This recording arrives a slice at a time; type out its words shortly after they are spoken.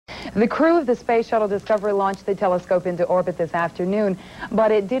The crew of the Space Shuttle Discovery launched the telescope into orbit this afternoon,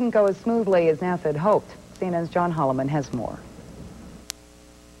 but it didn't go as smoothly as NASA had hoped. CNN's John Holloman has more.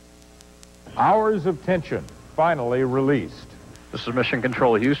 Hours of tension finally released. This is Mission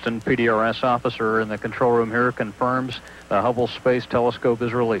Control Houston. PDRS officer in the control room here confirms the Hubble Space Telescope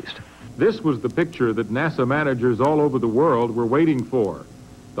is released. This was the picture that NASA managers all over the world were waiting for.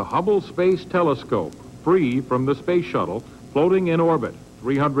 The Hubble Space Telescope, free from the Space Shuttle, floating in orbit,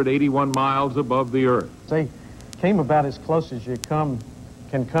 381 miles above the Earth. They came about as close as you can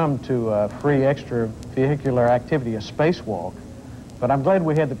come to free extravehicular activity, a spacewalk. But I'm glad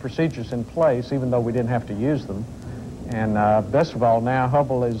we had the procedures in place, even though we didn't have to use them. And best of all, now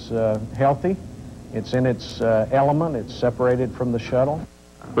Hubble is healthy. It's in its element. It's separated from the shuttle.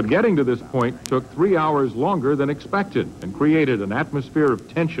 But getting to this point took 3 hours longer than expected and created an atmosphere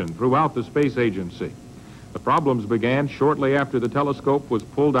of tension throughout the space agency. The problems began shortly after the telescope was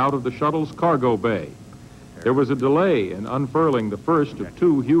pulled out of the shuttle's cargo bay. There was a delay in unfurling the first of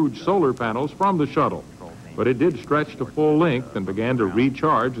 2 huge solar panels from the shuttle, but it did stretch to full length and began to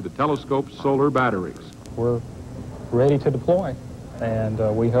recharge the telescope's solar batteries. We're ready to deploy,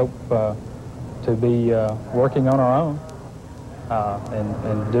 and we hope to be working on our own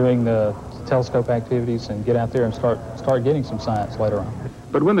and doing the telescope activities and get out there and start getting some science later on.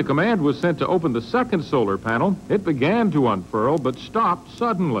 But when the command was sent to open the second solar panel, it began to unfurl but stopped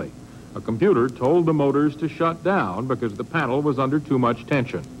suddenly. A computer told the motors to shut down because the panel was under too much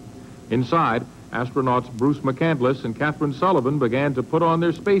tension. Inside, astronauts Bruce McCandless and Catherine Sullivan began to put on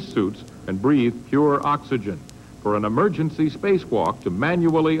their spacesuits and breathe pure oxygen for an emergency spacewalk to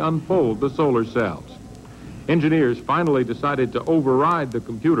manually unfold the solar cells. Engineers finally decided to override the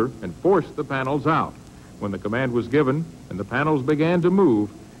computer and force the panels out. When the command was given and the panels began to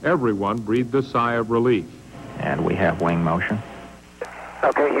move, everyone breathed a sigh of relief. And we have wing motion.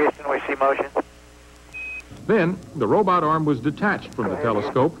 Okay, Houston, we see motion. Then, the robot arm was detached from the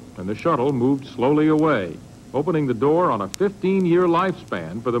telescope, and the shuttle moved slowly away, opening the door on a 15-year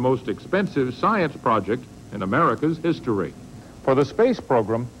lifespan for the most expensive science project in America's history. For the space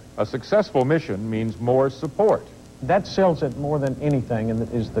program, a successful mission means more support. That sells it more than anything,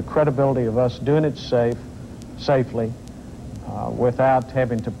 and is the credibility of us doing it safely, without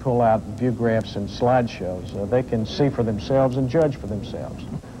having to pull out view graphs and slideshows. They can see for themselves and judge for themselves.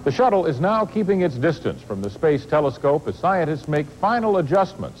 The shuttle is now keeping its distance from the space telescope as scientists make final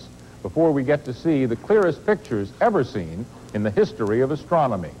adjustments before we get to see the clearest pictures ever seen in the history of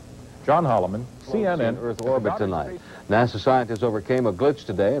astronomy. John Holloman, CNN. Earth orbit tonight. NASA scientists overcame a glitch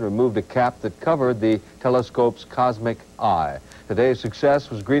today and removed a cap that covered the telescope's cosmic eye. Today's success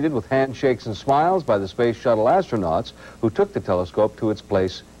was greeted with handshakes and smiles by the Space Shuttle astronauts who took the telescope to its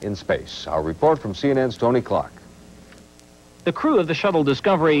place in space. Our report from CNN's Tony Clark. The crew of the Shuttle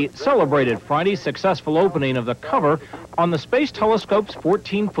Discovery celebrated Friday's successful opening of the cover on the Space Telescope's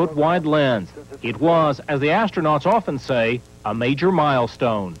 14-foot wide lens. It was, as the astronauts often say, a major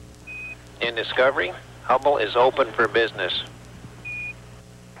milestone. In Discovery, Hubble is open for business.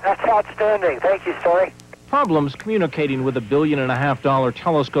 That's outstanding. Thank you, Story. Problems communicating with the $1.5 billion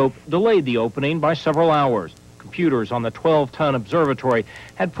telescope delayed the opening by several hours. Computers on the 12-ton observatory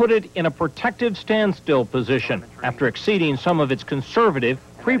had put it in a protective standstill position after exceeding some of its conservative,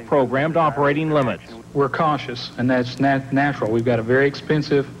 pre-programmed operating limits. We're cautious, and that's natural. We've got a very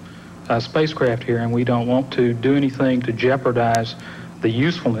expensive spacecraft here, and we don't want to do anything to jeopardize the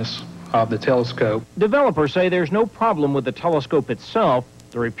usefulness of the telescope. Developers say there's no problem with the telescope itself.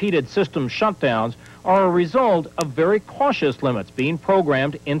 The repeated system shutdowns are a result of very cautious limits being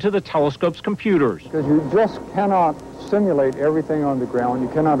programmed into the telescope's computers. Because you just cannot simulate everything on the ground. You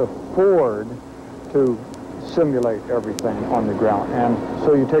cannot afford to simulate everything on the ground. And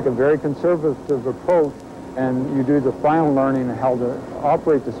so you take a very conservative approach and you do the final learning on how to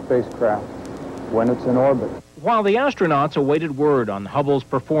operate the spacecraft when it's in orbit. While the astronauts awaited word on Hubble's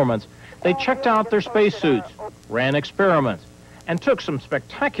performance, they checked out their spacesuits, ran experiments, and took some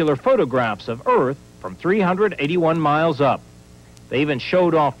spectacular photographs of Earth from 381 miles up. They even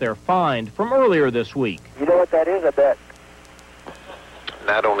showed off their find from earlier this week. You know what that is, I bet.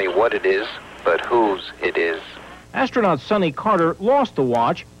 Not only what it is, but whose it is. Astronaut Sonny Carter lost the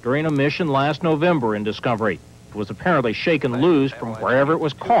watch during a mission last November in Discovery. It was apparently shaken loose from wherever it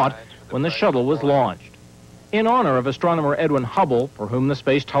was caught when the shuttle was launched. In honor of astronomer Edwin Hubble, for whom the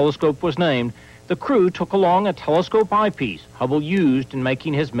Space Telescope was named, the crew took along a telescope eyepiece Hubble used in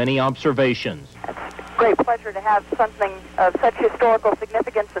making his many observations. It's a great pleasure to have something of such historical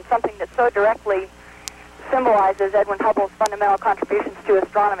significance and something that so directly symbolizes Edwin Hubble's fundamental contributions to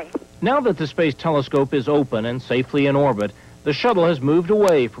astronomy. Now that the Space Telescope is open and safely in orbit, The shuttle has moved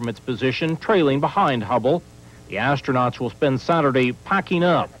away from its position trailing behind Hubble. The astronauts will spend Saturday packing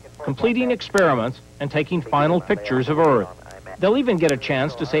up, completing experiments, and taking final pictures of Earth. They'll even get a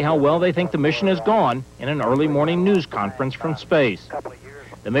chance to say how well they think the mission has gone in an early morning news conference from space.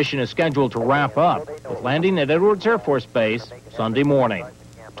 The mission is scheduled to wrap up with landing at Edwards Air Force Base Sunday morning.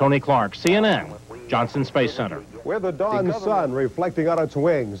 Tony Clark, CNN, Johnson Space Center. With the dawn sun reflecting on its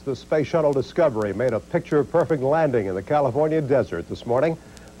wings, the Space Shuttle Discovery made a picture-perfect landing in the California desert this morning.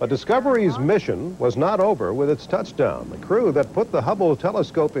 But Discovery's mission was not over with its touchdown. The crew that put the Hubble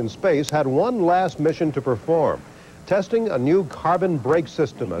telescope in space had one last mission to perform, testing a new carbon brake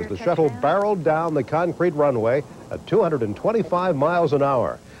system as the shuttle barreled down the concrete runway at 225 miles an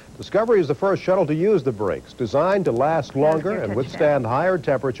hour. Discovery is the first shuttle to use the brakes, designed to last longer and withstand higher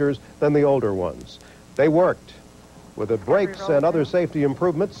temperatures than the older ones. They worked. With the brakes and other safety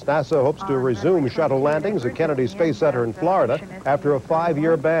improvements, NASA hopes to resume shuttle landings at Kennedy Space Center in Florida after a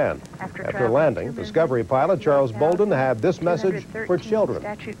 5-year ban. After landing, Discovery pilot Charles Bolden had this message for children.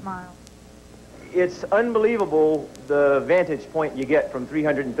 It's unbelievable the vantage point you get from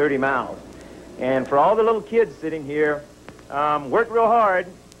 330 miles. And for all the little kids sitting here, work real hard,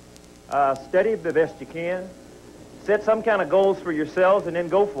 study the best you can, set some kind of goals for yourselves, and then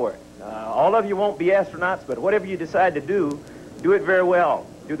go for it. All of you won't be astronauts, but whatever you decide to do it very well.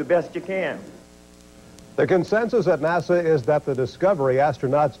 Do the best you can. The consensus at NASA is that the Discovery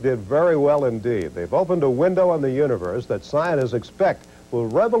astronauts did very well indeed. They've opened a window on the universe that scientists expect will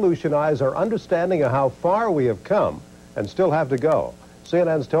revolutionize our understanding of how far we have come and still have to go.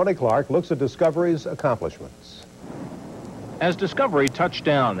 CNN's Tony Clark looks at Discovery's accomplishments. As Discovery touched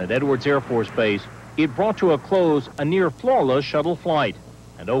down at Edwards Air Force Base, it brought to a close a near-flawless shuttle flight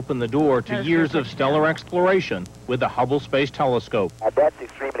and opened the door to years of stellar exploration with the Hubble Space Telescope. That's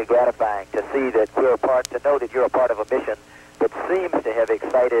extremely gratifying to see that you're a part, to know that you're a part of a mission that seems to have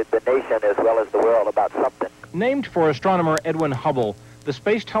excited the nation as well as the world about something. Named for astronomer Edwin Hubble, the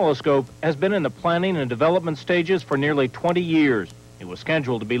Space Telescope has been in the planning and development stages for nearly 20 years. It was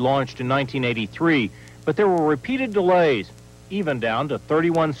scheduled to be launched in 1983, but there were repeated delays, even down to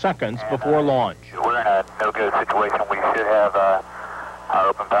 31 seconds before launch. We're in a no-go situation. We should have our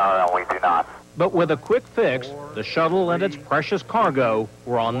open power, and we do not. But with a quick fix, the shuttle and its precious cargo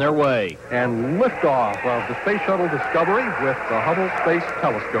were on their way. And liftoff of the Space Shuttle Discovery with the Hubble Space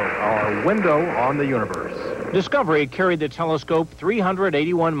Telescope, our window on the universe. Discovery carried the telescope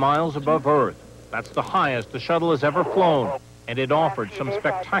 381 miles above Earth. That's the highest the shuttle has ever flown, and it offered some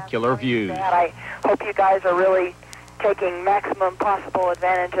spectacular views. I hope you guys are really taking maximum possible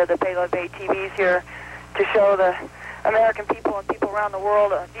advantage of the payload bay TVs here to show the American people and people around the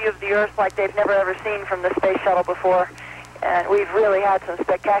world a view of the Earth like they've never ever seen from the space shuttle before. And we've really had some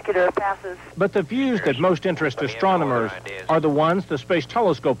spectacular passes. But the views that most interest astronomers are the ones the Space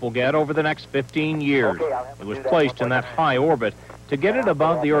Telescope will get over the next 15 years. It was placed in that high orbit to get it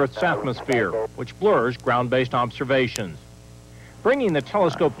above the Earth's atmosphere, which blurs ground-based observations. Bringing the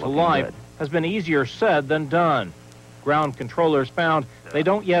telescope to life has been easier said than done. Ground controllers found they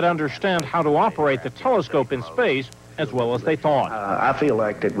don't yet understand how to operate the telescope in space as well as they thought. I feel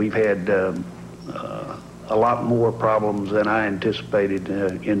like that we've had a lot more problems than I anticipated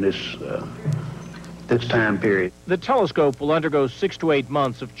in this time period. The telescope will undergo 6 to 8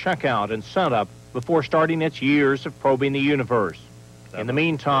 months of checkout and setup before starting its years of probing the universe. In the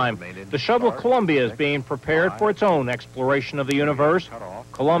meantime, the shuttle Columbia is being prepared for its own exploration of the universe.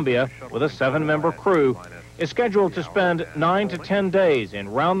 Columbia, with a 7-member crew, is scheduled to spend 9 to 10 days in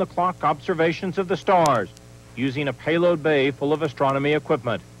round-the-clock observations of the stars, using a payload bay full of astronomy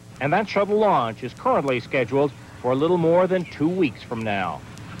equipment. And that shuttle launch is currently scheduled for a little more than 2 weeks from now.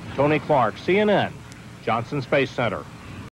 Tony Clark, CNN, Johnson Space Center.